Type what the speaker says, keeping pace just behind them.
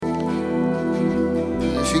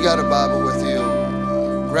you got a Bible with you,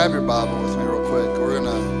 grab your Bible with me real quick. We're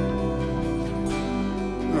gonna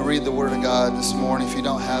read the Word of God this morning. If you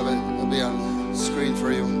don't have it, it'll be on the screen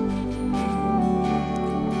for you.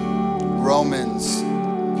 Romans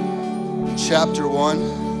chapter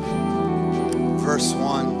 1, verse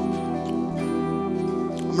 1.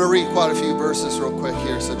 I'm gonna read quite a few verses real quick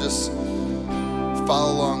here, so just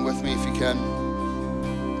follow along with me if you can.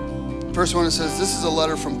 First one, it says, "This is a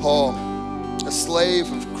letter from Paul, a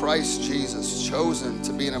slave of Christ Jesus, chosen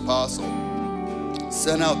to be an apostle,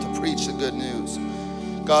 sent out to preach the good news.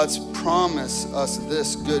 God's promised us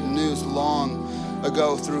this good news long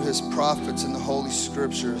ago through his prophets in the Holy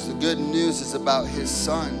Scriptures. The good news is about his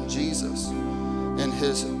son, Jesus. In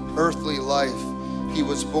his earthly life, he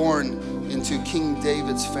was born into King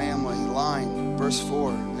David's family line." Verse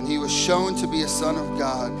 4, "And he was shown to be a son of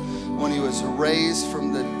God when he was raised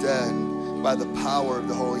from the dead by the power of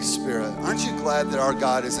the Holy Spirit." Aren't you glad that our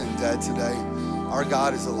God isn't dead today? Our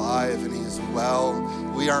God is alive and he is well.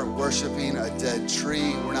 We aren't worshiping a dead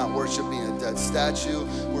tree. We're not worshiping a dead statue.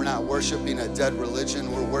 We're not worshiping a dead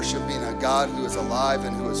religion. We're worshiping a God who is alive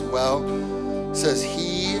and who is well. It says,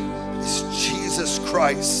 "He is Jesus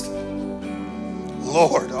Christ,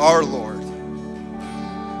 Lord, our Lord."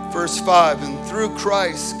 Verse 5, "And through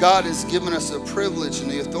Christ, God has given us a privilege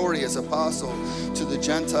and the authority as apostle to the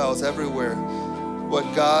Gentiles everywhere,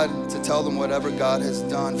 to tell them whatever God has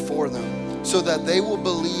done for them, so that they will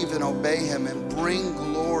believe and obey him and bring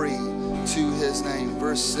glory to his name."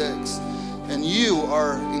 Verse 6, "And you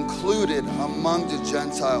are included among the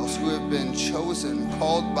Gentiles who have been chosen,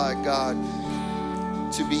 called by God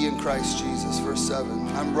to be in Christ Jesus." Verse 7,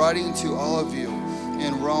 "I'm writing to all of you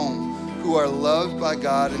in Rome who are loved by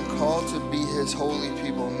God and called to be his holy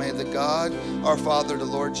people. May the God, our Father, the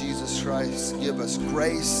Lord Jesus Christ, give us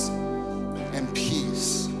grace and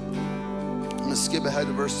peace." I'm going to skip ahead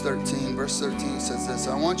to verse 13. Verse 13 says this,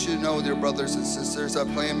 "I want you to know, dear brothers and sisters,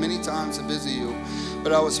 I've planned many times to visit you,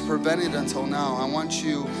 but I was prevented until now. I want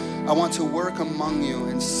to work among you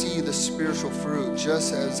and see the spiritual fruit,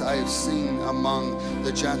 just as I have seen among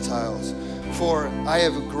the Gentiles. For I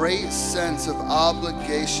have a great sense of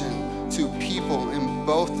obligation to people in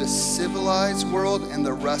both the civilized world and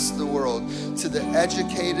the rest of the world, to the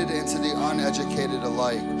educated and to the uneducated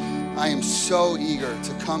alike. I am so eager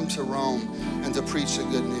to come to Rome and to preach the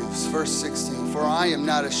good news." Verse 16, "For I am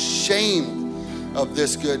not ashamed of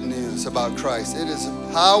this good news about Christ. It is the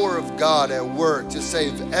power of God at work to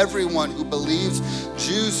save everyone who believes,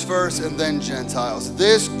 Jews first and then Gentiles.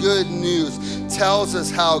 This good news tells us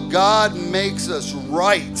how God makes us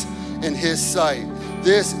right in his sight.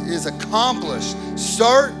 This is accomplished,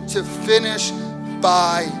 start to finish,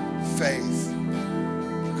 by faith."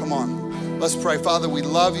 Come on, let's pray. Father, we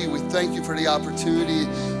love you. We thank you for the opportunity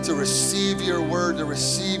to receive your word, to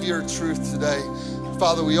receive your truth today.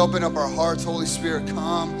 Father, we open up our hearts. Holy Spirit,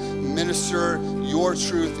 come, minister your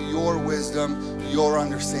truth, your wisdom, your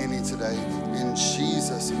understanding today. In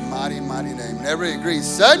Jesus' mighty, mighty name. And everybody agrees,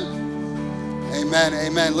 said? Amen,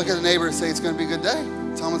 amen. Look at the neighbor and say, "It's going to be a good day."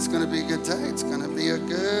 Tell them it's going to be a good day. It's going to be a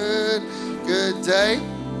good day.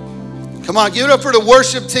 Come on, give it up for the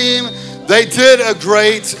worship team. They did a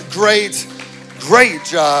great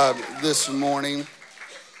job this morning.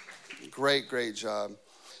 Great job.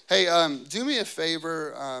 Hey, do me a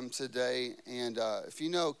favor today, and if you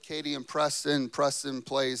know Katie and Preston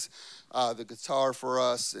plays the guitar for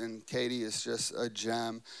us, and Katie is just a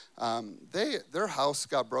gem. Their house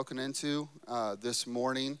got broken into this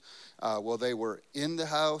morning. They were in the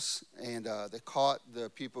house, and they caught the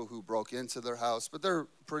people who broke into their house, but they're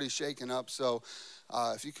pretty shaken up. So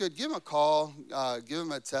if you could give them a call, give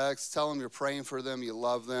them a text, tell them you're praying for them, you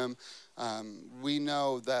love them. We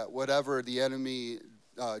know that whatever the enemy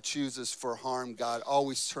chooses for harm, God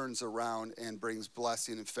always turns around and brings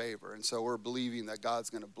blessing and favor. And so we're believing that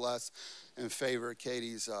God's going to bless and favor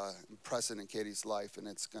Preston and Katie's life, and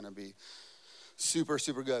it's going to be super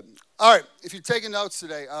good. All right, if you're taking notes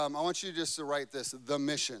today, I want you just to write this, the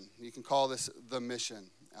mission. You can call this the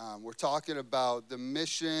mission. We're talking about the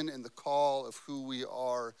mission and the call of who we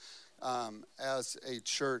are as a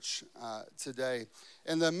church today.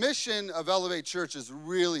 And the mission of Elevate Church is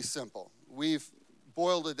really simple. We've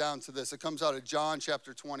boiled it down to this. It comes out of John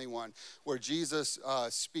chapter 21, where Jesus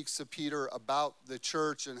speaks to Peter about the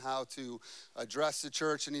church and how to address the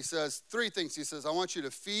church. And he says three things. He says, I want you to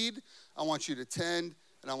feed, I want you to tend,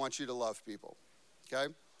 and I want you to love people.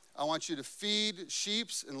 Okay? I want you to feed sheep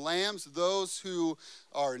and lambs, those who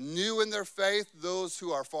are new in their faith, those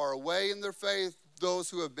who are far away in their faith, those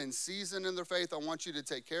who have been seasoned in their faith. I want you to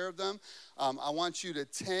take care of them. I want you to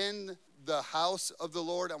tend the house of the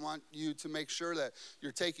Lord. I want you to make sure that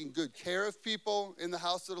you're taking good care of people in the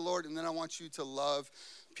house of the Lord. And then I want you to love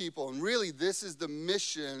people. And really, this is the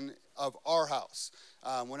mission of our house.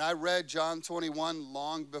 When I read John 21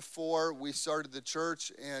 long before we started the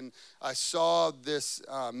church, and I saw this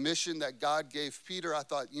mission that God gave Peter, I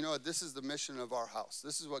thought, you know what, this is the mission of our house.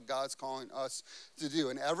 This is what God's calling us to do.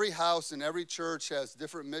 And every house and every church has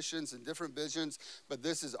different missions and different visions, but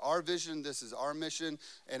this is our vision, this is our mission,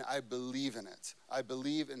 and I believe in it. I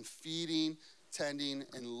believe in feeding, tending,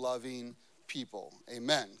 and loving people.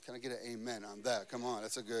 Amen. Can I get an amen on that? Come on,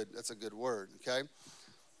 that's a good word, okay?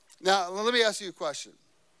 Now, let me ask you a question,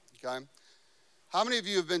 okay? How many of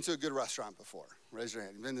you have been to a good restaurant before? Raise your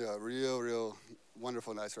hand. You've been to a real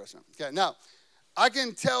wonderful, nice restaurant. Okay, now, I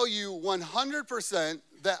can tell you 100%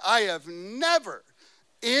 that I have never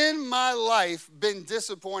in my life been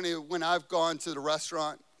disappointed when I've gone to the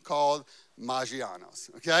restaurant called Maggiano's,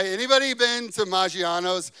 okay? Anybody been to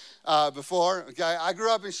Maggiano's before? Okay, I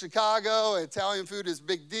grew up in Chicago. Italian food is a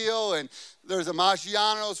big deal, and there's a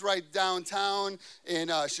Maggiano's right downtown in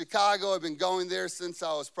Chicago. I've been going there since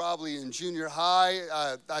I was probably in junior high.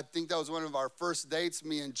 I think that was one of our first dates,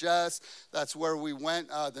 me and Jess. That's where we went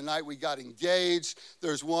the night we got engaged.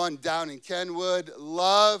 There's one down in Kenwood.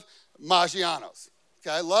 Love Maggiano's. Okay,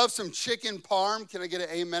 I love some chicken parm. Can I get an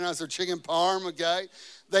amen on some chicken parm, okay?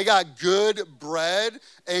 They got good bread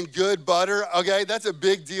and good butter, okay? That's a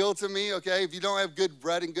big deal to me, okay? If you don't have good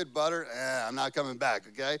bread and good butter, I'm not coming back,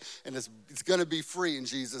 okay? And it's going to be free in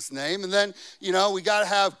Jesus' name. And then, you know, we got to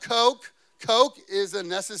have Coke. Coke is a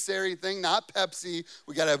necessary thing, not Pepsi.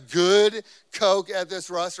 We got to have good Coke at this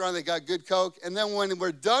restaurant. They got good Coke. And then when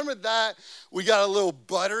we're done with that, we got a little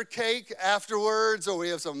butter cake afterwards, or we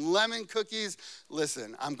have some lemon cookies.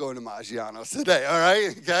 Listen, I'm going to Maggiano's today, all right?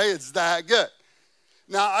 Okay, it's that good.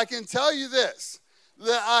 Now, I can tell you this,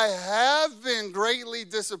 that I have been greatly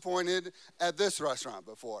disappointed at this restaurant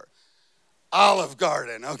before. Olive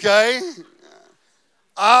Garden, okay?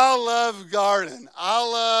 Olive Garden.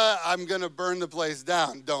 I'm going to burn the place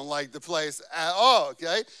down. Don't like the place at all,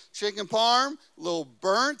 okay? Chicken parm, a little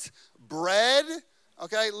burnt bread.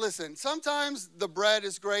 Okay, listen, sometimes the bread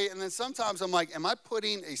is great, and then sometimes I'm like, am I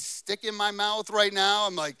putting a stick in my mouth right now?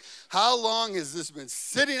 I'm like, how long has this been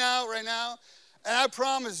sitting out right now? And I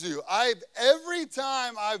promise you, every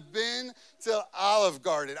time I've been to Olive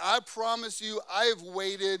Garden, I promise you, I've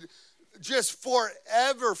waited just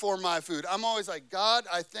forever for my food. I'm always like, God,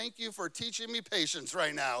 I thank you for teaching me patience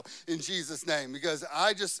right now in Jesus' name, because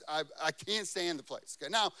I can't stand the place. Okay,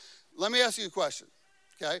 now, let me ask you a question,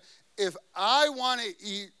 okay? If I want to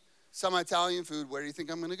eat some Italian food, where do you think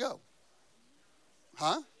I'm going to go?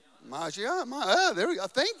 Huh? Maggiano. There we go.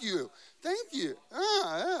 Thank you.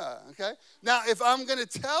 Yeah, okay. Now, if I'm going to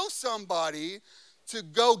tell somebody to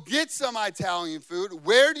go get some Italian food,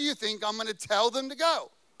 where do you think I'm going to tell them to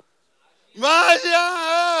go?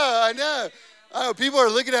 I know. People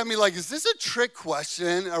are looking at me like, is this a trick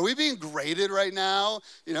question? Are we being graded right now?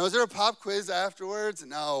 You know, is there a pop quiz afterwards?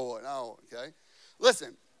 No, okay.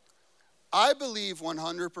 Listen, I believe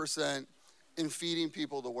 100% in feeding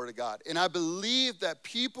people the Word of God. And I believe that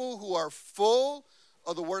people who are full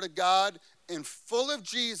of the Word of God and full of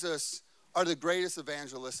Jesus are the greatest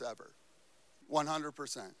evangelists ever.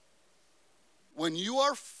 100%. When you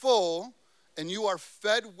are full and you are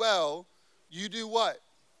fed well, you do what?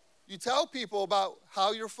 You tell people about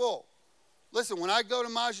how you're full. Listen, when I go to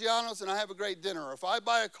Maggiano's and I have a great dinner, or if I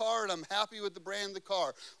buy a car and I'm happy with the brand of the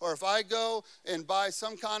car, or if I go and buy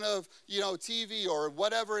some kind of, TV or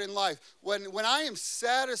whatever in life, when I am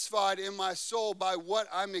satisfied in my soul by what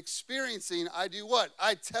I'm experiencing, I do what?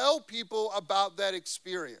 I tell people about that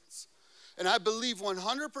experience. And I believe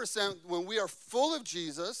 100% when we are full of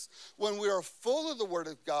Jesus, when we are full of the Word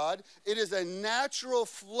of God, it is a natural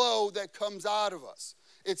flow that comes out of us.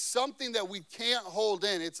 It's something that we can't hold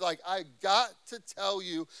in. It's like, I got to tell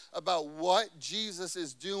you about what Jesus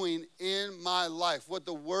is doing in my life, what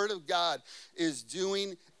the Word of God is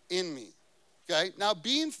doing in me. Okay? Now,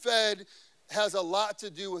 being fed has a lot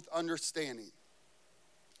to do with understanding.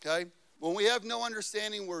 Okay? When we have no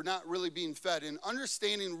understanding, we're not really being fed. And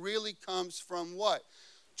understanding really comes from what?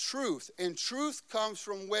 Truth. And truth comes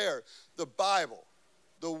from where? The Bible,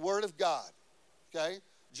 the Word of God. Okay?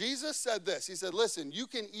 Jesus said this. He said, listen, you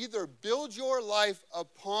can either build your life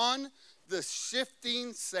upon the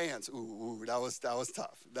shifting sands. Ooh, that was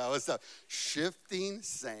tough. Shifting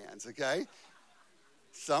sands, okay?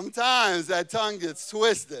 Sometimes that tongue gets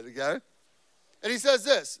twisted, okay? And he says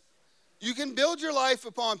this. You can build your life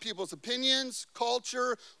upon people's opinions,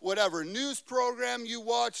 culture, whatever news program you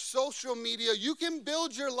watch, social media. You can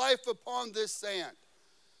build your life upon this sand.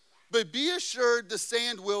 But be assured the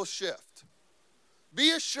sand will shift.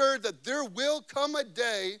 Be assured that there will come a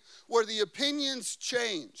day where the opinions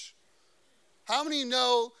change. How many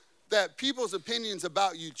know that people's opinions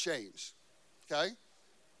about you change? Okay?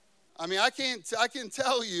 I mean, I can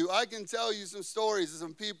tell you some stories of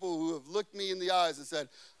some people who have looked me in the eyes and said,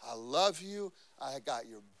 I love you, I got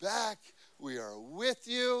your back, we are with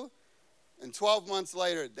you. And 12 months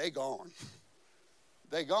later, they gone.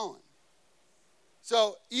 They gone.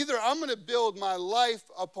 So either I'm going to build my life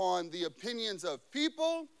upon the opinions of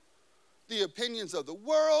people, the opinions of the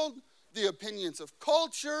world, the opinions of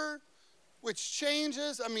culture, which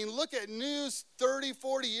changes. I mean, look at news 30,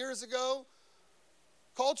 40 years ago.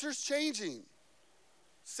 Culture's changing.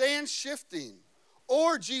 Sand's shifting.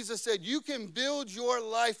 Or Jesus said, you can build your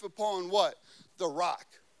life upon what? The rock.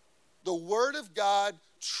 The Word of God,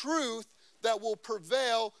 truth that will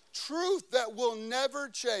prevail, truth that will never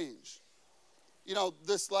change. You know,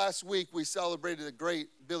 this last week we celebrated a great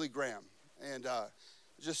Billy Graham, and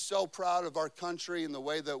just so proud of our country and the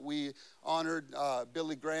way that we honored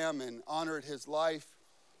Billy Graham and honored his life.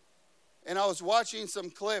 And I was watching some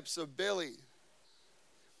clips of Billy.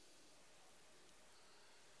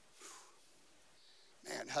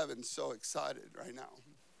 Man, heaven's so excited right now.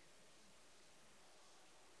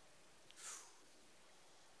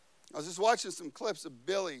 I was just watching some clips of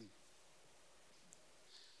Billy.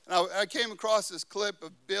 And I came across this clip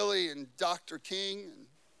of Billy and Dr. King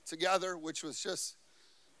together, which was just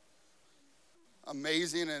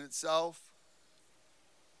amazing in itself.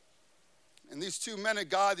 And these two men of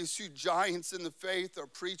God, these two giants in the faith, are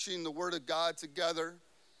preaching the Word of God together.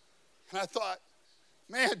 And I thought,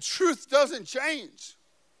 man, truth doesn't change.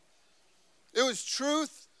 It was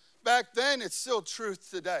truth back then, it's still truth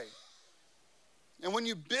today. And when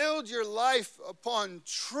you build your life upon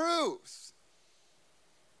truth,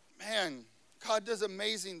 man, God does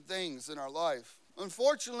amazing things in our life.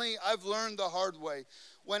 Unfortunately, I've learned the hard way.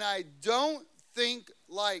 When I don't think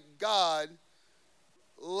like God,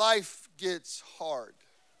 life gets hard.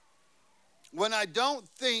 When I don't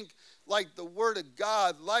think like the Word of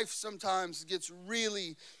God, life sometimes gets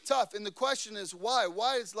really tough. And the question is why?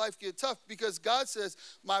 Why does life get tough? Because God says,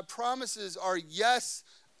 my promises are yes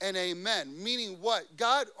and amen. Meaning what?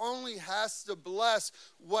 God only has to bless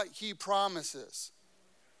what he promises.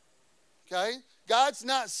 Okay? God's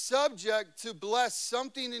not subject to bless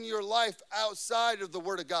something in your life outside of the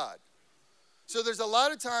Word of God. So there's a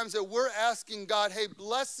lot of times that we're asking God, hey,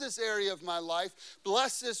 bless this area of my life,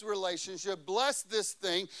 bless this relationship, bless this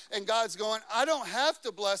thing. And God's going, I don't have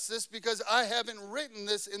to bless this because I haven't written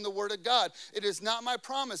this in the Word of God. It is not my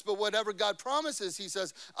promise, but whatever God promises, he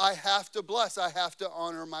says, I have to bless, I have to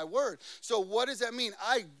honor my word. So what does that mean?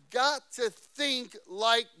 I got to think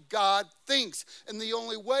like God thinks. And the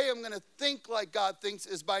only way I'm going to think like God thinks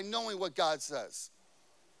is by knowing what God says.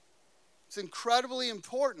 It's incredibly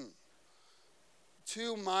important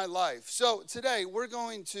to my life. So today we're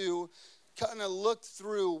going to kind of look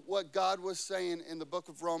through what God was saying in the book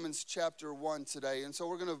of Romans chapter 1 today. And so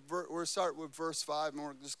we're start with verse 5, and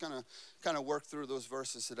we're just going to kind of work through those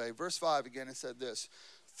verses today. Verse 5 again, it said this: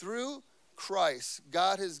 through Christ,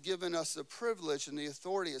 God has given us the privilege and the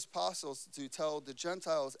authority as apostles to tell the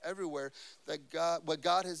Gentiles everywhere that what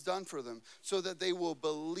God has done for them, so that they will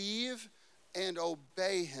believe and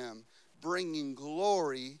obey him, bringing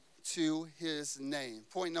glory to his name.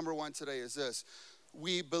 Point number 1 today is this: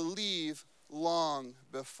 we believe long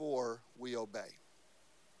before we obey.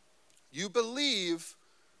 You believe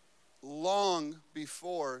long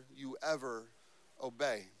before you ever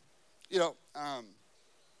obey. You know,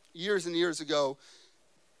 years and years ago,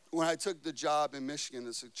 when I took the job in Michigan,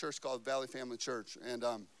 there's a church called Valley Family Church, and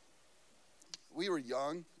we were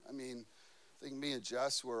young. I mean, I think me and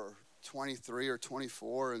Jess were 23 or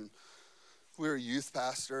 24, and we were youth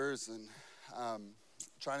pastors and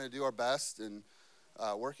trying to do our best and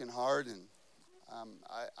working hard. And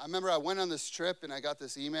I remember I went on this trip and I got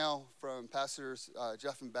this email from Pastors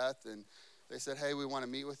Jeff and Beth, and they said, hey, we want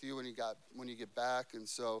to meet with you when you get back. And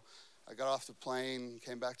so I got off the plane,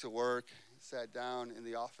 came back to work, sat down in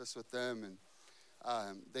the office with them,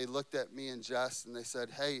 and they looked at me and Jess and they said,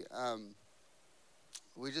 hey,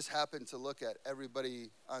 we just happened to look at everybody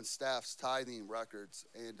on staff's tithing records,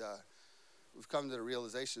 and we've come to the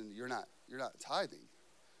realization you're not tithing.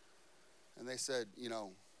 And they said, you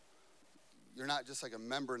know, you're not just like a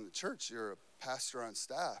member in the church, you're a pastor on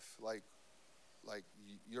staff. Like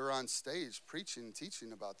you're on stage preaching and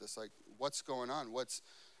teaching about this. Like, what's going on? What's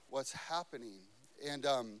happening? And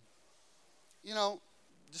you know,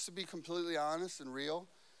 just to be completely honest and real,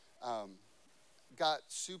 got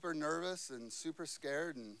super nervous and super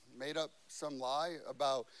scared and made up some lie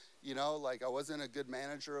about You know, like I wasn't a good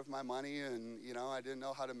manager of my money, and, you know, I didn't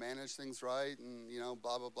know how to manage things right, and, you know,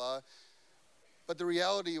 blah, blah, blah. But the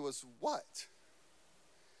reality was what?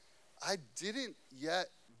 I didn't yet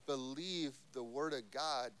believe the word of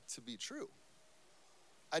God to be true.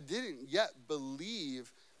 I didn't yet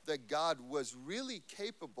believe that God was really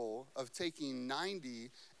capable of taking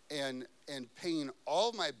 90 and paying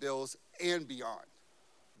all my bills and beyond.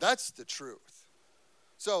 That's the truth.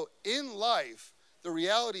 So in life, the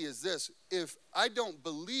reality is this: if I don't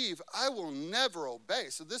believe, I will never obey.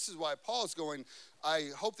 So this is why Paul's going, I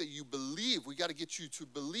hope that you believe. We got to get you to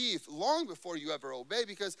believe long before you ever obey,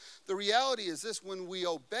 because the reality is this: when we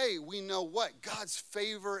obey, we know what? God's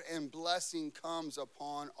favor and blessing comes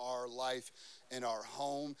upon our life and our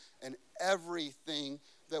home and everything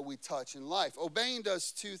that we touch in life. Obeying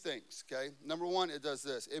does two things, okay? Number one, it does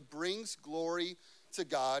this: it brings glory to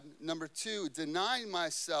God. Number two, denying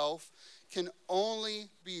myself can only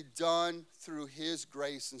be done through his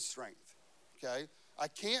grace and strength, okay? I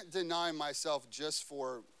can't deny myself just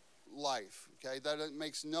for life, okay? That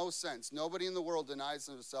makes no sense. Nobody in the world denies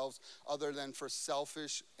themselves other than for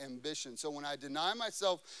selfish ambition. So when I deny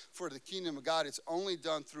myself for the kingdom of God, it's only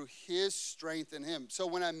done through his strength in him. So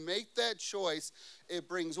when I make that choice, it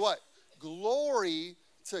brings what? Glory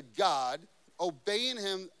to God. Obeying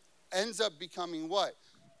him ends up becoming what?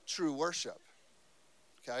 True worship,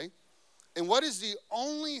 okay? And what is the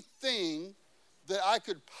only thing that I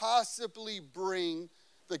could possibly bring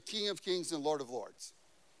the King of Kings and Lord of Lords?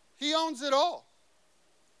 He owns it all.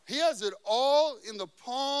 He has it all in the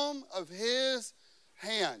palm of his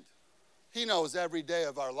hand. He knows every day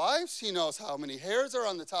of our lives. He knows how many hairs are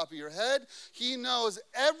on the top of your head. He knows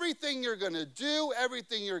everything you're going to do,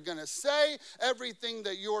 everything you're going to say, everything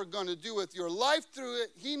that you're going to do with your life through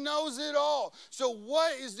it. He knows it all. So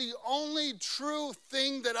what is the only true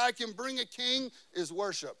thing that I can bring a king is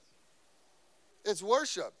worship. It's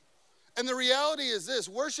worship. And the reality is this: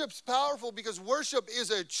 worship's powerful because worship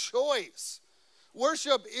is a choice.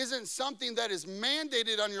 Worship isn't something that is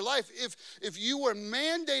mandated on your life. If you were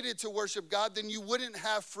mandated to worship God, then you wouldn't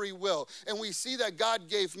have free will. And we see that God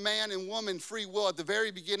gave man and woman free will at the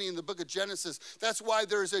very beginning in the book of Genesis. That's why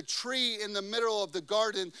there's a tree in the middle of the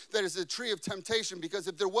garden that is a tree of temptation, because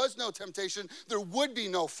if there was no temptation, there would be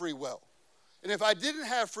no free will. And if I didn't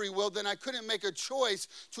have free will, then I couldn't make a choice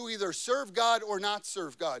to either serve God or not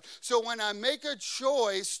serve God. So when I make a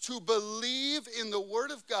choice to believe in the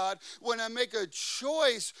word of God, when I make a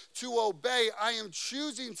choice to obey, I am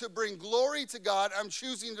choosing to bring glory to God. I'm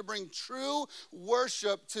choosing to bring true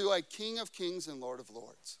worship to a King of Kings and Lord of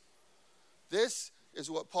Lords. This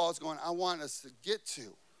is what Paul's going, I want us to get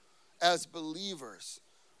to as believers,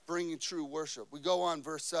 bringing true worship. We go on,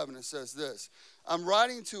 verse 7, it says this: I'm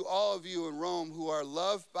writing to all of you in Rome who are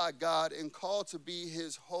loved by God and called to be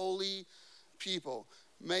his holy people.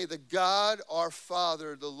 May the God, our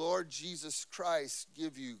Father, the Lord Jesus Christ,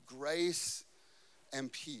 give you grace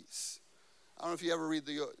and peace. I don't know if you ever read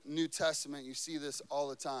the New Testament, you see this all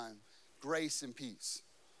the time. Grace and peace.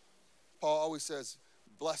 Paul always says,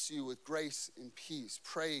 bless you with grace and peace.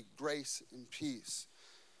 Pray grace and peace.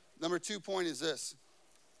 Number 2 point is this: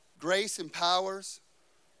 grace empowers,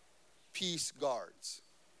 peace guards,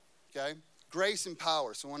 okay? Grace and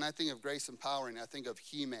power. So when I think of grace empowering, I think of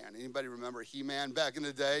He-Man. Anybody remember He-Man back in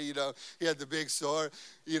the day? You know, he had the big sword,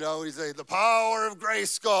 you know, he's like, the power of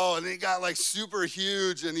Grayskull, and he got like super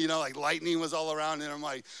huge, and, you know, like lightning was all around, and I'm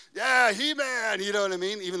like, yeah, He-Man, you know what I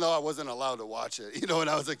mean? Even though I wasn't allowed to watch it, you know, when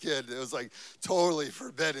I was a kid, it was like totally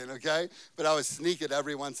forbidden, okay? But I would sneak it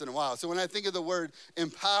every once in a while. So when I think of the word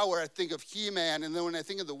empower, I think of He-Man, and then when I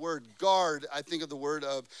think of the word guard, I think of the word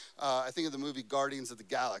of, I think of the movie Guardians of the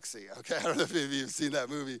Galaxy, okay? I don't know if any of you have seen that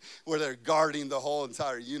movie where they're guarding the whole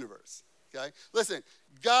entire universe, okay? Listen,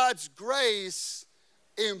 God's grace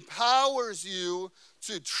empowers you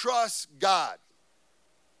to trust God.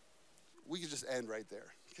 We could just end right there,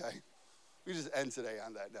 okay? We just end today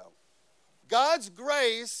on that note. God's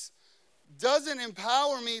grace doesn't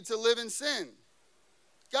empower me to live in sin.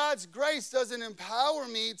 God's grace doesn't empower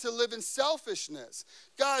me to live in selfishness.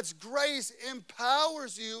 God's grace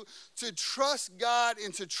empowers you to trust God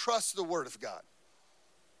and to trust the word of God,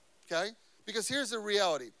 okay? Because here's the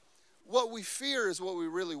reality. What we fear is what we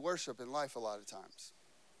really worship in life a lot of times.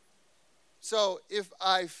 So if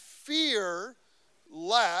I fear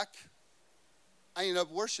lack, I end up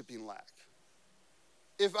worshiping lack.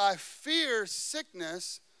 If I fear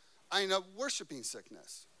sickness, I end up worshiping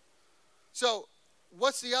sickness. So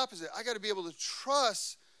what's the opposite? I got to be able to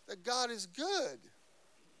trust that God is good.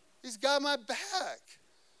 He's got my back.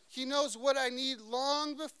 He knows what I need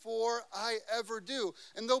long before I ever do.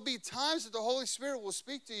 And there'll be times that the Holy Spirit will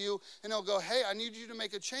speak to you and he'll go, hey, I need you to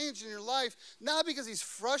make a change in your life. Not because he's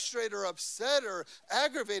frustrated or upset or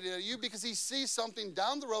aggravated at you, because he sees something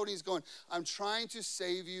down the road and he's going, I'm trying to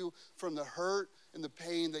save you from the hurt and the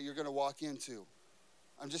pain that you're going to walk into.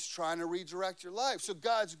 I'm just trying to redirect your life. So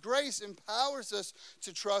God's grace empowers us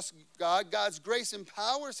to trust God. God's grace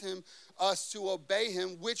empowers us to obey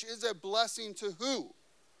him, which is a blessing to who?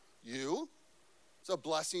 You. It's a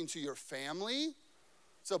blessing to your family.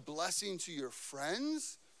 It's a blessing to your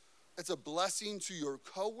friends. It's a blessing to your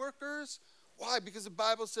coworkers. Why? Because the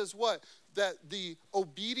Bible says what? That the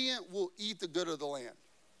obedient will eat the good of the land.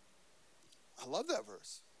 I love that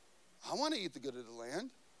verse. I want to eat the good of the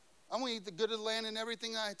land. I want to eat the good of the land in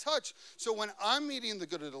everything I touch. So when I'm eating the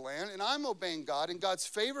good of the land and I'm obeying God and God's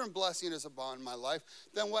favor and blessing is upon my life,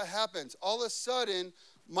 then what happens? All of a sudden,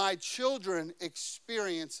 my children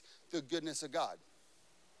experience the goodness of God,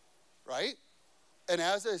 right? And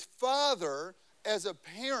as a father, as a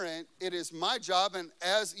parent, it is my job, and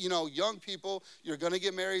as, young people, you're going to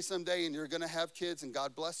get married someday and you're going to have kids, and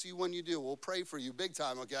God bless you when you do. We'll pray for you big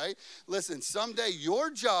time, okay? Listen, someday your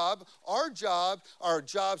job, our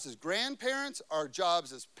jobs as grandparents, our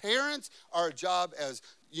jobs as parents, our job as,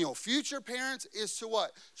 future parents is to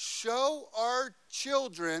what? Show our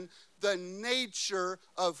children the nature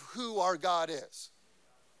of who our God is,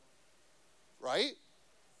 right?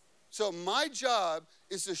 So my job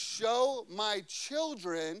is to show my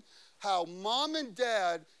children how mom and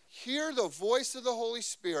dad hear the voice of the Holy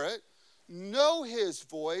Spirit, know his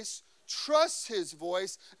voice, trust his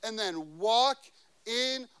voice, and then walk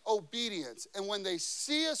in obedience. And when they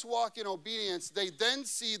see us walk in obedience, they then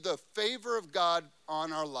see the favor of God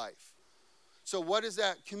on our life. So what does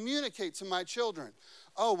that communicate to my children?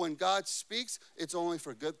 Oh, when God speaks, it's only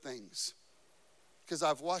for good things. Because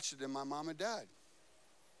I've watched it in my mom and dad.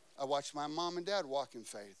 I watched my mom and dad walk in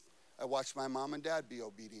faith. I watched my mom and dad be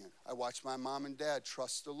obedient. I watched my mom and dad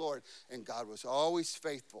trust the Lord. And God was always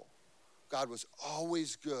faithful. God was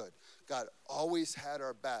always good. God always had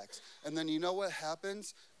our backs. And then you know what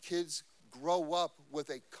happens? Kids grow up with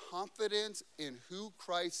a confidence in who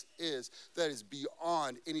Christ is that is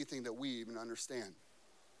beyond anything that we even understand.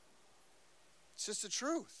 It's just the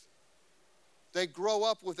truth. They grow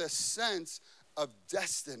up with a sense of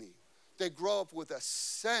destiny. They grow up with a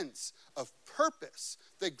sense of purpose.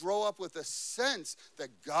 They grow up with a sense that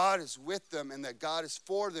God is with them and that God is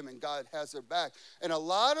for them and God has their back. And a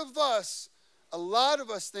lot of us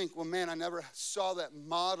think, well, man, I never saw that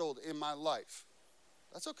modeled in my life.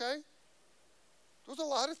 That's okay. There's a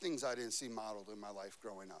lot of things I didn't see modeled in my life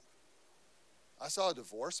growing up. I saw a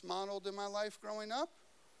divorce modeled in my life growing up.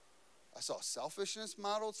 I saw selfishness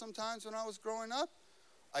modeled sometimes when I was growing up.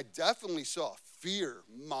 I definitely saw fear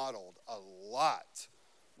modeled a lot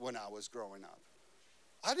when I was growing up.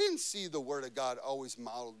 I didn't see the Word of God always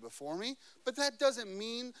modeled before me, but that doesn't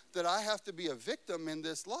mean that I have to be a victim in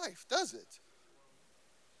this life, does it?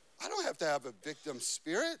 I don't have to have a victim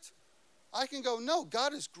spirit. I can go, no,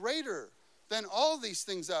 God is greater than all these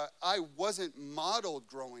things that I wasn't modeled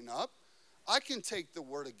growing up. I can take the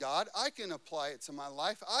Word of God. I can apply it to my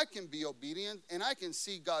life. I can be obedient, and I can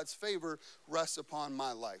see God's favor rest upon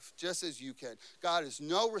my life, just as you can. God is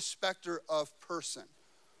no respecter of person.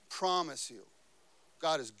 Promise you.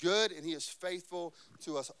 God is good, and he is faithful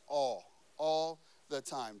to us all the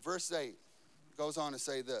time. Verse 8 goes on to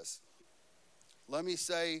say this. Let me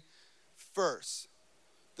say first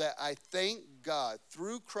that I thank God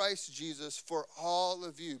through Christ Jesus for all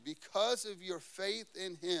of you because of your faith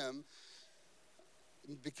in him.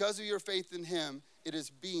 Because of your faith in him, it is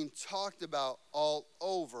being talked about all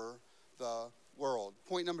over the world.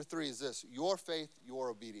 Point number 3 is this: your faith, your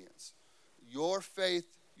obedience. Your faith,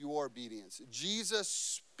 your obedience. Jesus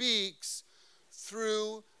speaks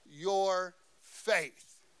through your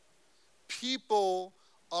faith. People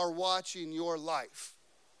are watching your life.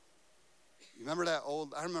 You remember that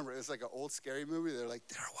I remember it was like an old scary movie. They're like,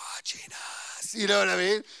 they're watching us. You know what I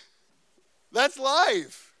mean? That's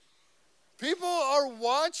life. People are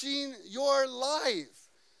watching your life.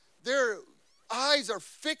 Their eyes are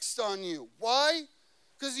fixed on you. Why?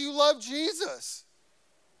 Because you love Jesus.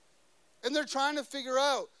 And they're trying to figure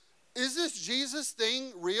out, is this Jesus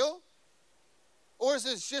thing real? Or is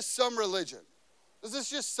this just some religion? Is this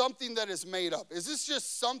just something that is made up? Is this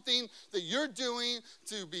just something that you're doing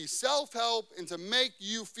to be self-help and to make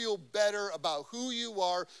you feel better about who you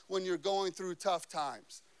are when you're going through tough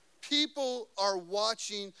times? People are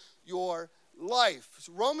watching your life.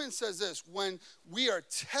 Romans says this: when we are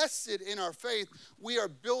tested in our faith, we are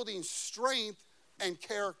building strength and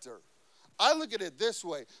character. I look at it this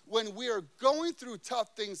way. When we are going through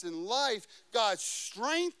tough things in life, God's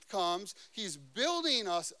strength comes. He's building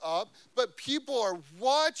us up, but people are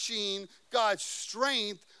watching God's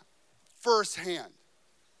strength firsthand,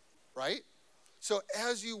 right? So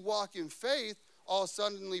as you walk in faith, all of a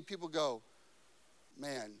sudden people go,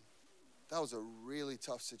 man, that was a really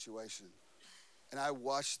tough situation. And I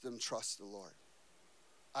watched them trust the Lord.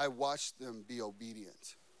 I watched them be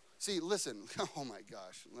obedient. See, listen, oh my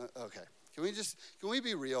gosh. Okay, can we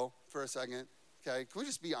be real for a second? Okay, can we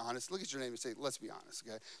just be honest? Look at your neighbor and say, let's be honest,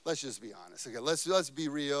 okay? Let's just be honest, okay? Let's be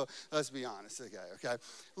real. Let's be honest, okay?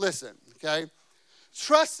 Listen, okay?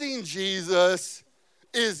 Trusting Jesus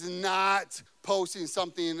is not posting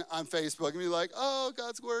something on Facebook and be like, oh,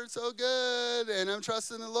 God's word's so good, and I'm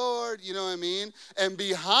trusting the Lord, you know what I mean? And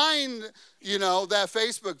behind, that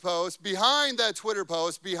Facebook post, behind that Twitter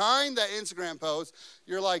post, behind that Instagram post,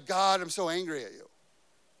 you're like, God, I'm so angry at you.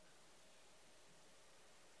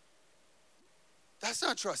 That's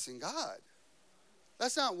not trusting God.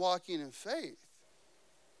 That's not walking in faith.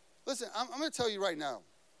 Listen, I'm going to tell you right now,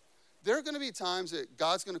 there are going to be times that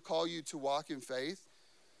God's going to call you to walk in faith.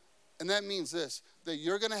 And that means this, that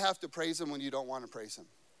you're going to have to praise him when you don't want to praise him.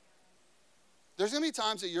 There's going to be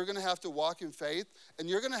times that you're going to have to walk in faith, and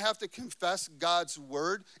you're going to have to confess God's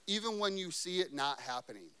word even when you see it not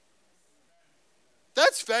happening.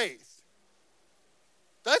 That's faith.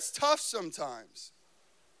 That's tough sometimes.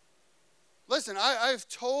 Listen, I've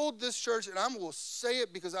told this church, and I will say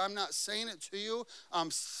it because I'm not saying it to you.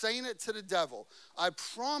 I'm saying it to the devil. I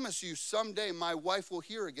promise you someday my wife will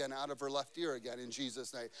hear again out of her left ear again in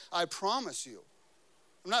Jesus' name. I promise you.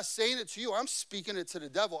 I'm not saying it to you. I'm speaking it to the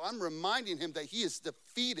devil. I'm reminding him that he is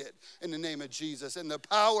defeated in the name of Jesus, and the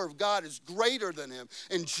power of God is greater than him.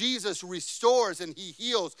 And Jesus restores, and he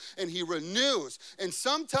heals, and he renews. And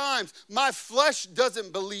sometimes my flesh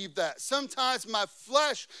doesn't believe that. Sometimes my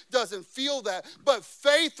flesh doesn't feel that. But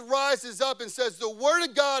faith rises up and says, the word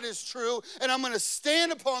of God is true, and I'm going to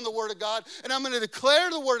stand upon the word of God, and I'm going to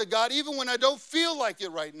declare the word of God even when I don't feel like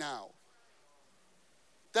it right now.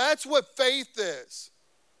 That's what faith is.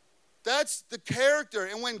 That's the character.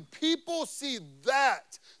 And when people see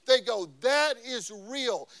that, they go, that is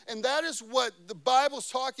real. And that is what the Bible's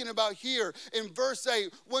talking about here in verse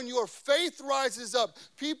 8. When your faith rises up,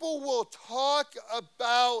 people will talk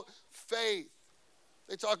about faith.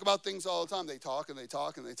 They talk about things all the time. They talk and they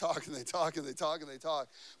talk and they talk and they talk and they talk and they talk.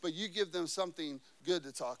 But you give them something good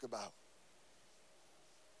to talk about.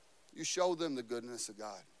 You show them the goodness of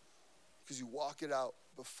God because you walk it out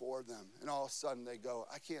before them, and all of a sudden they go,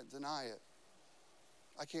 I can't deny it.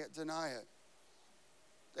 I can't deny it.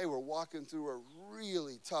 They were walking through a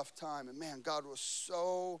really tough time, and man, God was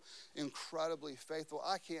so incredibly faithful.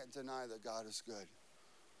 I can't deny that God is good.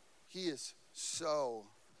 He is so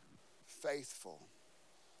faithful.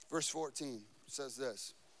 Verse 14 says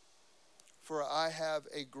this, for I have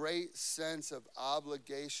a great sense of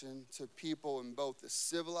obligation to people in both the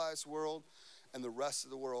civilized world and the rest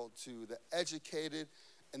of the world, to the educated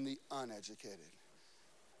and the uneducated.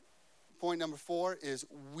 Point number 4 is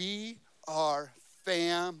we are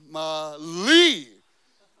family.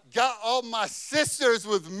 Got all my sisters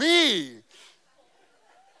with me.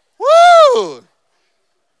 Woo!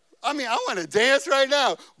 I mean, I want to dance right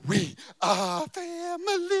now. We are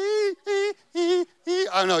family.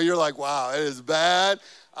 I know you're like, wow, it is bad.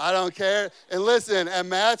 I don't care. And listen, at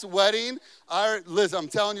Matt's wedding, I'm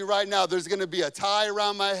telling you right now, there's going to be a tie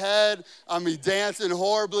around my head. I'm going to be dancing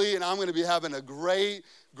horribly, and I'm going to be having a great,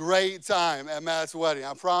 great time at Matt's wedding.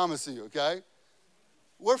 I promise you, okay?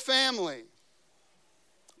 We're family.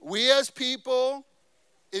 We as people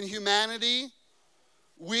in humanity,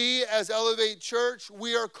 we as Elevate Church,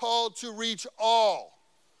 we are called to reach all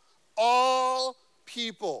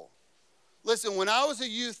people. Listen, when I was a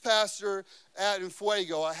youth pastor at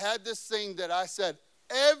Enfuego, I had this thing that I said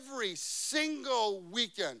every single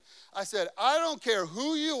weekend. I said, I don't care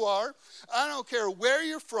who you are. I don't care where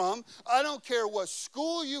you're from. I don't care what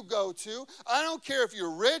school you go to. I don't care if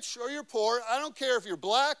you're rich or you're poor. I don't care if you're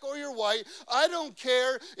black or you're white. I don't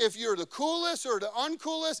care if you're the coolest or the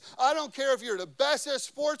uncoolest. I don't care if you're the best at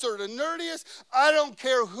sports or the nerdiest. I don't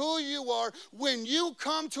care who you are. When you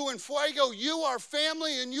come to Enfuego, you are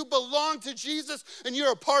family and you belong to Jesus and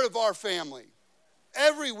you're a part of our family.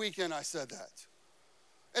 Every weekend I said that.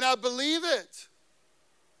 And I believe it.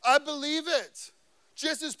 I believe it.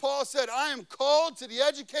 Just as Paul said, I am called to the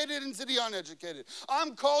educated and to the uneducated.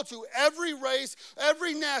 I'm called to every race,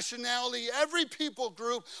 every nationality, every people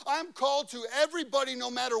group. I'm called to everybody, no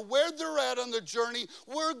matter where they're at on the journey.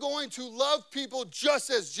 We're going to love people just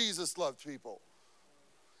as Jesus loved people.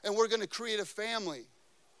 And we're going to create a family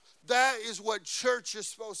That is what church is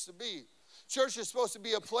supposed to be. Church is supposed to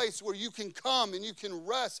be a place where you can come and you can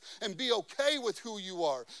rest and be okay with who you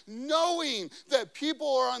are, knowing that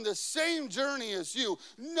people are on the same journey as you,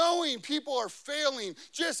 knowing people are failing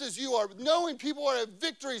just as you are, knowing people are at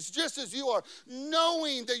victories just as you are,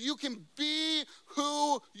 knowing that you can be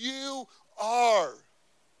who you are.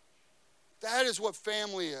 That is what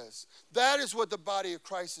family is. That is what the body of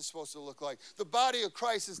Christ is supposed to look like. The body of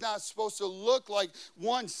Christ is not supposed to look like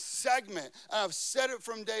one segment. I've said it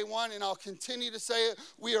from day one, and I'll continue to say it.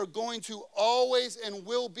 We are going to always and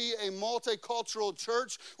will be a multicultural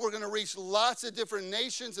church. We're going to reach lots of different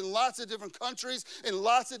nations and lots of different countries and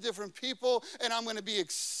lots of different people, and I'm going to be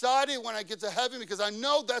excited when I get to heaven because I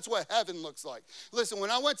know that's what heaven looks like. Listen, when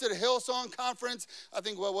I went to the Hillsong Conference, I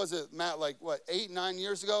think, what was it, Matt, 8-9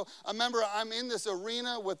 years ago? I remember I'm in this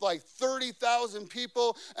arena with 30,000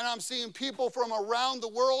 people, and I'm seeing people from around the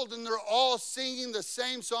world, and they're all singing the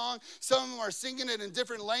same song. Some of them are singing it in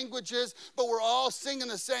different languages, but we're all singing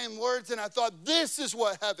the same words, and I thought, this is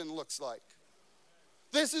what heaven looks like.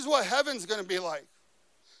 This is what heaven's going to be like.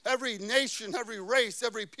 Every nation, every race,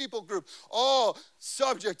 every people group, all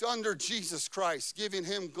subject under Jesus Christ, giving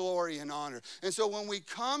him glory and honor. And so when we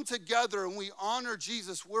come together and we honor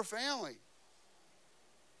Jesus, we're family.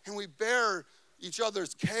 And we bear each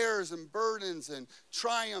other's cares and burdens and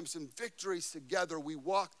triumphs and victories together. We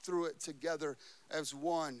walk through it together as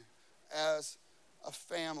one, as a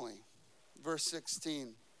family. Verse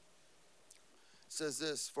 16 says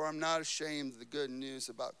this, "For I'm not ashamed of the good news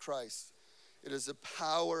about Christ. It is the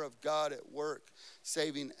power of God at work,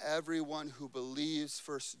 saving everyone who believes,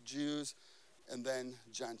 first Jews and then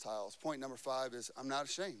Gentiles." Point number 5 is, I'm not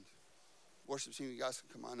ashamed. Worship team, you guys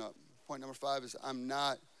can come on up. Point number 5 is, I'm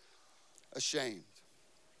not ashamed.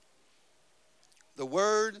 The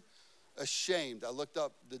word ashamed, I looked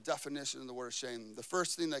up the definition of the word ashamed. The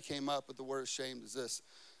first thing that came up with the word ashamed is this: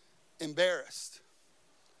 embarrassed.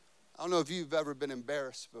 I don't know if you've ever been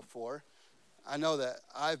embarrassed before. I know that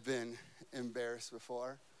I've been embarrassed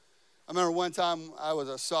before. I remember one time I was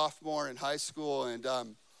a sophomore in high school, and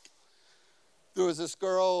there was this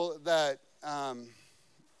girl that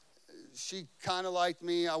she kind of liked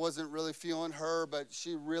me. I wasn't really feeling her, but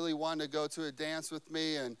she really wanted to go to a dance with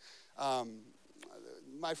me. And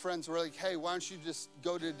my friends were like, hey, why don't you just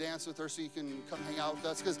go to a dance with her so you can come hang out with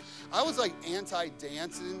us? Because I was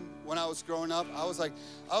anti-dancing when I was growing up. I was I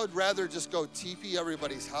would rather just go TP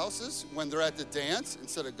everybody's houses when they're at the dance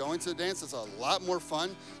instead of going to the dance. It's a lot more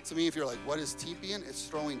fun to me. If you're like, what is TPing? It's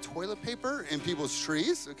throwing toilet paper in people's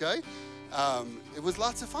trees, okay? It was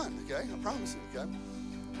lots of fun, okay? I promise you, okay?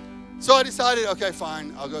 So I decided, okay,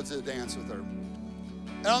 fine, I'll go to the dance with her.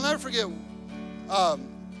 And I'll never forget,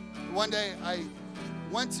 one day I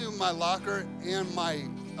went to my locker and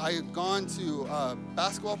I had gone to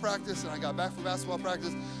basketball practice, and I got back from basketball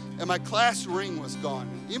practice, and my class ring was gone.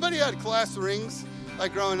 Anybody had class rings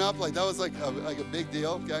growing up? That was a big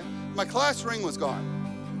deal, okay? My class ring was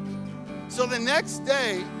gone. So the next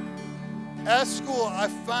day at school, I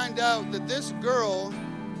find out that this girl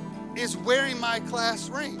is wearing my class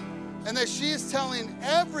ring. And that she is telling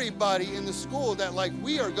everybody in the school that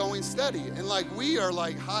we are going steady and we are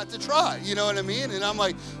hot to try, you know what I mean? And I'm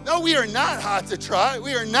like, no, we are not hot to try.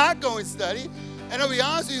 We are not going steady. And I'll be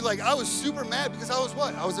honest with you, I was super mad because I was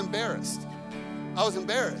what? I was embarrassed. I was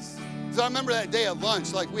embarrassed. So I remember that day at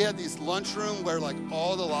lunch, we had these lunchroom where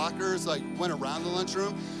all the lockers went around the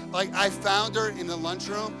lunchroom. I found her in the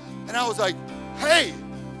lunchroom and I was like, hey,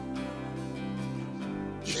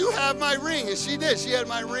 you have my ring. And she did. She had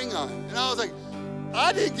my ring on. And I was like,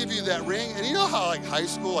 I didn't give you that ring. And you know how high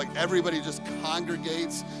school, everybody just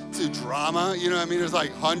congregates to drama? You know what I mean? There's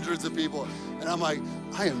hundreds of people. And I'm like,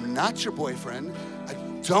 I am not your boyfriend. I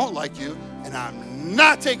don't like you. And I'm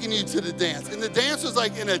not taking you to the dance. And the dance was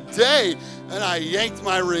in a day. And I yanked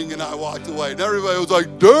my ring and I walked away. And everybody was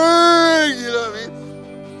like, dang! You know what I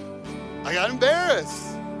mean? I got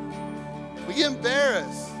embarrassed. We get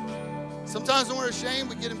embarrassed. Sometimes when we're ashamed,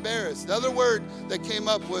 we get embarrassed. The other word that came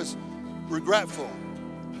up was regretful.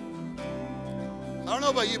 I don't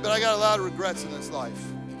know about you, but I got a lot of regrets in this life.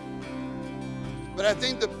 But I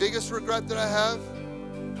think the biggest regret that I have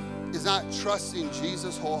is not trusting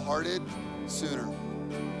Jesus wholehearted sooner.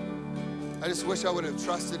 I just wish I would have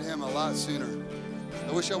trusted him a lot sooner.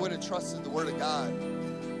 I wish I would have trusted the word of God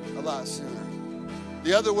a lot sooner.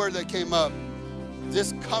 The other word that came up,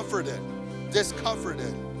 discomforted.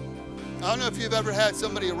 Discomforted. I don't know if you've ever had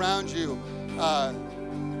somebody around you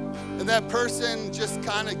and that person just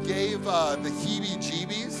kind of gave the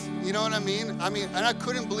heebie-jeebies. You know what I mean? And I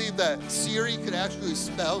couldn't believe that Siri could actually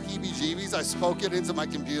spell heebie-jeebies. I spoke it into my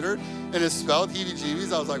computer, and it spelled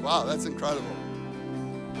heebie-jeebies. I was like, wow, that's incredible.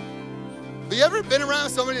 But you ever been around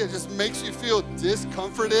somebody that just makes you feel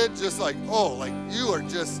discomforted? Just like, oh, like you are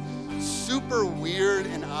just super weird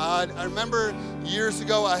and odd. I remember years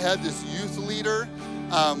ago, I had this youth leader.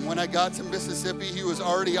 When I got to Mississippi, he was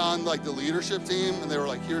already on like the leadership team, and they were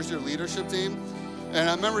like, here's your leadership team. And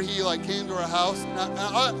I remember he like came to our house.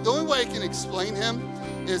 The only way I can explain him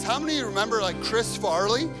is, how many of you remember like Chris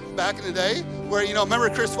Farley back in the day? Where, remember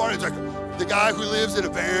Chris Farley? It's like the guy who lives in a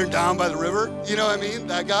van down by the river. You know what I mean?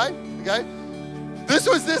 That guy, okay? This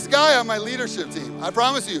was this guy on my leadership team. I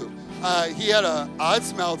promise you. He had an odd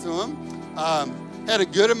smell to him. Had a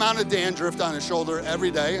good amount of dandruff on his shoulder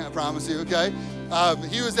every day. I promise you, okay?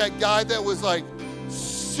 He was that guy that was like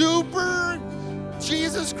super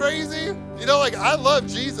Jesus crazy. Like I love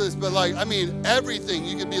Jesus, but like, everything.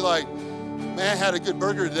 You could be like, man, I had a good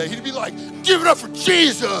burger today. He'd be like, give it up for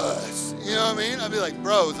Jesus. You know what I mean? I'd be like,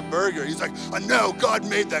 bro, it's a burger. He's like, I know, God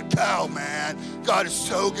made that cow, man. God is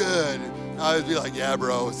so good. I would be like, yeah,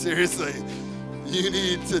 bro, seriously. You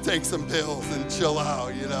need to take some pills and chill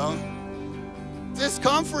out,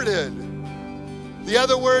 Discomforted. The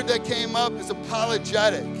other word that came up is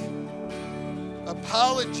apologetic.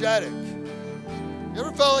 Apologetic. You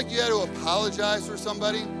ever felt like you had to apologize for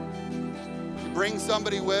somebody? You bring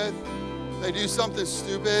somebody with, they do something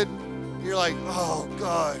stupid, you're like, oh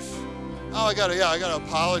gosh. Oh, I gotta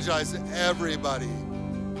apologize to everybody.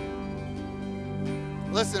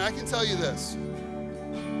 Listen, I can tell you this.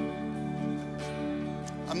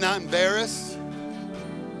 I'm not embarrassed.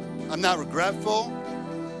 I'm not regretful.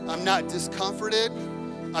 I'm not discomforted.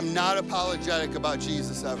 I'm not apologetic about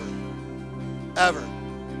Jesus ever. Ever.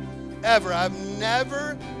 Ever. I've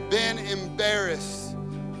never been embarrassed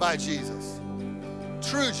by Jesus.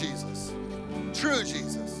 True Jesus. True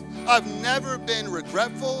Jesus. I've never been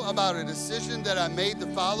regretful about a decision that I made to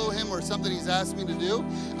follow him or something he's asked me to do.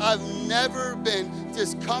 I've never been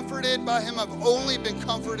discomforted by him. I've only been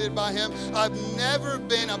comforted by him. I've never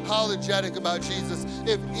been apologetic about Jesus.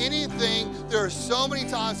 If anything, there are so many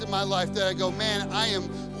times in my life that I go, man, I am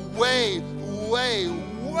way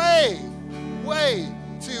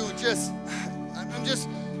I'm just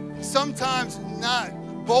sometimes not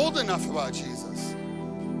bold enough about Jesus.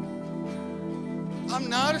 I'm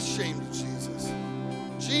not ashamed of Jesus.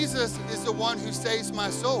 Jesus is the one who saves my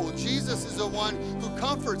soul. Jesus is the one who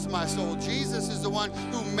comforts my soul. Jesus is the one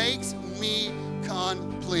who makes me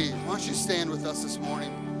complete. Why don't you stand with us this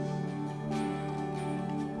morning?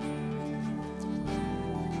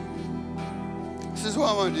 This is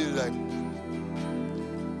what I want to do today.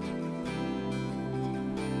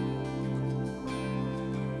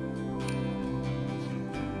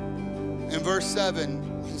 In verse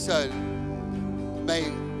 7, he said, may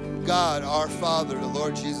God, our Father, the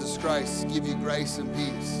Lord Jesus Christ, give you grace and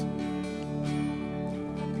peace.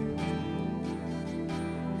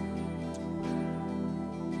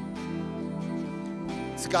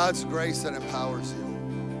 It's God's grace that empowers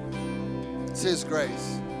you. It's his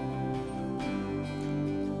grace.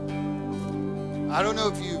 I don't know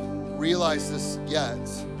if you realize this yet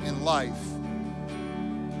in life,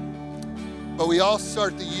 but we all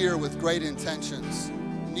start the year with great intentions,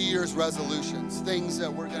 New Year's resolutions, things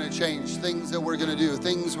that we're going to change, things that we're going to do,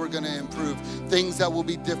 things we're going to improve, things that will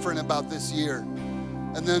be different about this year.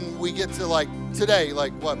 And then we get to like today,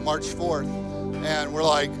 like what, March 4th, and we're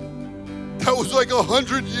like, that was like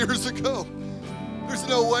 100 years ago. There's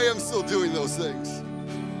no way I'm still doing those things.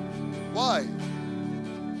 Why?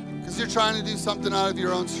 Because you're trying to do something out of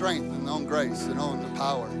your own strength and own grace and own the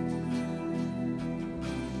power.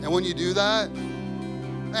 And when you do that,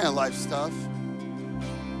 man, life's tough.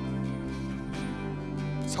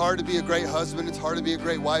 It's hard to be a great husband. It's hard to be a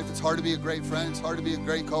great wife. It's hard to be a great friend. It's hard to be a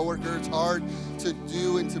great coworker. It's hard to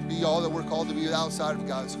do and to be all that we're called to be outside of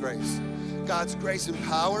God's grace. God's grace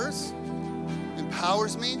empowers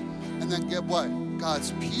me, and then get what?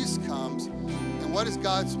 God's peace comes. And what does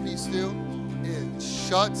God's peace do? It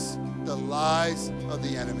shuts the lies of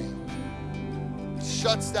the enemy. It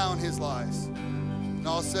shuts down his lies. And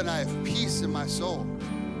all of a sudden I have peace in my soul.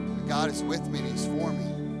 And God is with me and he's for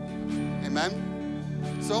me. Amen?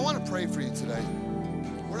 So I want to pray for you today.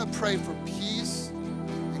 We're going to pray for peace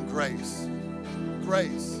and grace.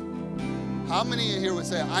 Grace. How many of you here would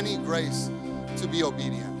say, I need grace to be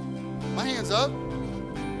obedient? My hand's up.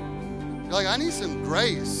 You're like, I need some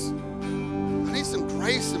grace. I need some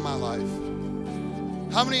grace in my life.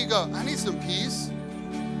 How many of you go, I need some peace?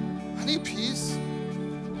 I need peace.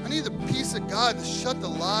 I need the peace of God to shut the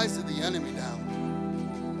lies of the enemy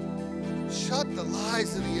down. Shut the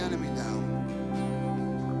lies of the enemy down.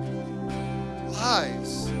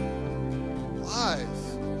 Lies.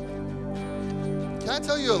 Lies. Can I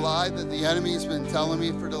tell you a lie that the enemy's been telling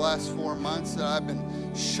me for the last 4 months that I've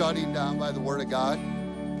been shutting down by the Word of God?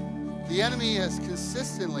 The enemy has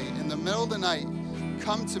consistently, in the middle of the night,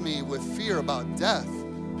 come to me with fear about death.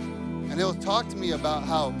 And he'll talk to me about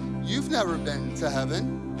how you've never been to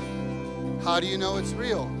heaven. How do you know it's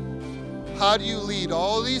real? How do you lead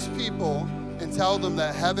all these people and tell them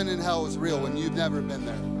that heaven and hell is real when you've never been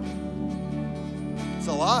there? It's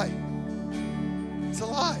a lie. It's a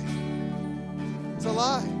lie. It's a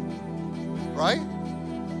lie. Right?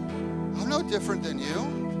 I'm no different than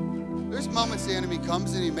you. There's moments the enemy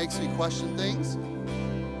comes and he makes me question things.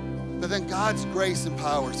 But then God's grace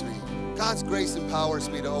empowers me. God's grace empowers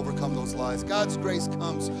me to overcome those lies. God's grace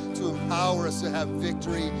comes to empower us to have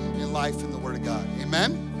victory in life in the Word of God.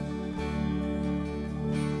 Amen?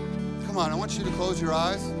 Come on, I want you to close your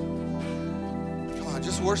eyes. Come on,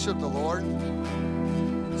 just worship the Lord.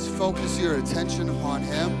 Just focus your attention upon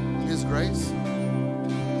Him and His grace.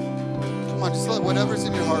 Come on, just let whatever's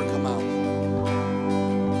in your heart come out.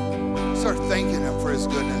 Start thanking Him for His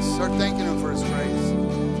goodness. Start thanking Him for His grace.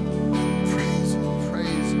 Praise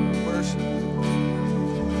Him, worship Him.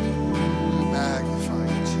 We magnify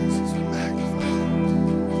you, Jesus. We magnify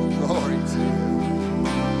you. Glory to you.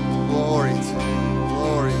 Glory to you.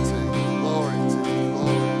 Glory to you. Glory to you. Glory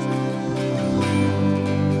to you.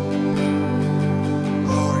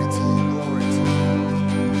 Glory to you. Glory to you.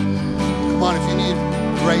 Come on, if you need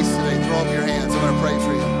grace today, throw up your hands. I'm going to pray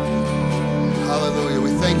for you. Hallelujah.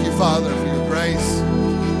 We thank you, Father, for your grace.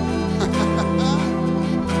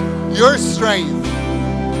 Your strength,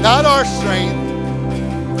 not our strength,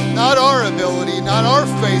 not our ability, not our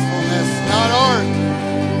faithfulness, not our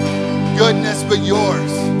goodness, but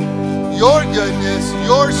yours. Your goodness,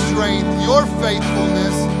 your strength, your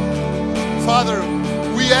faithfulness. Father,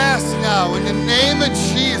 we ask now in the name of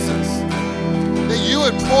Jesus that you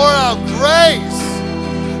would pour out grace.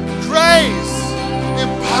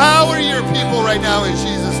 Empower your people right now in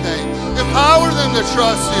Jesus' name. Empower them to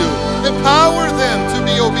trust you. Empower them to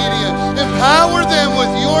be obedient. Empower them with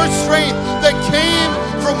your strength that came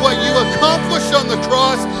from what you accomplished on the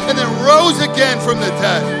cross and then rose again from the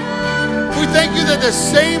dead. We thank you that the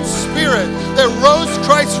same Spirit that rose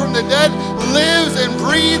Christ from the dead lives and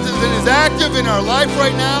breathes and is active in our life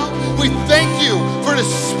right now. We thank you for the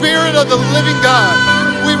Spirit of the living God.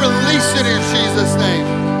 We release it in Jesus' name.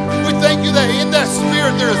 We thank you that in that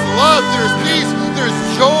Spirit there is love, there is peace, there is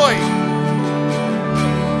joy.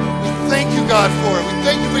 We thank you, God, for it. We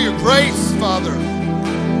thank you for your grace, Father.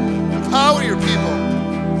 Empower your people.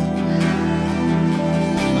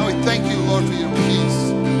 Now we thank you, Lord, for your peace.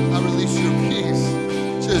 I release your peace.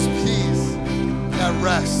 Just peace. That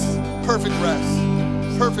rest. Perfect rest.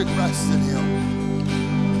 Perfect rest in you.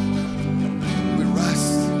 We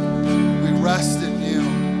rest. We rest in you.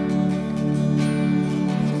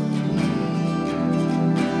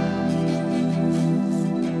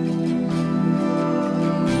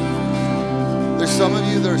 Some of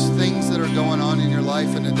you, there's things that are going on in your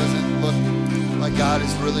life and it doesn't look like God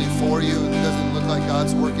is really for you. It doesn't look like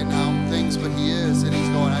God's working out things, but He is. And He's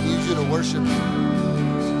going, I need you to worship me.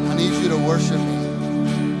 I need you to worship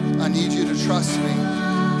me. I need you to trust me.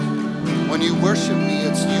 When you worship me,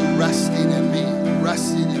 it's you resting in me.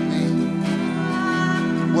 Resting in me.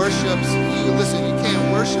 Worship's, listen, you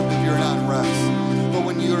can't worship if you're not in rest. But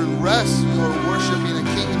when you're in rest, you're worshiping a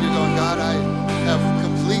King and you're going, God, I have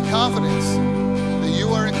complete confidence.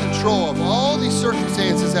 You are in control of all these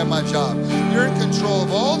circumstances at my job. You're in control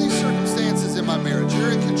of all these circumstances in my marriage.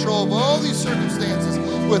 You're in control of all these circumstances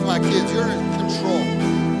with my kids. You're in control.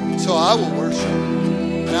 So I will worship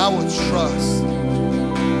and I will trust.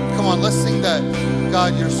 Come on, let's sing that.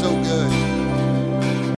 God, you're so good.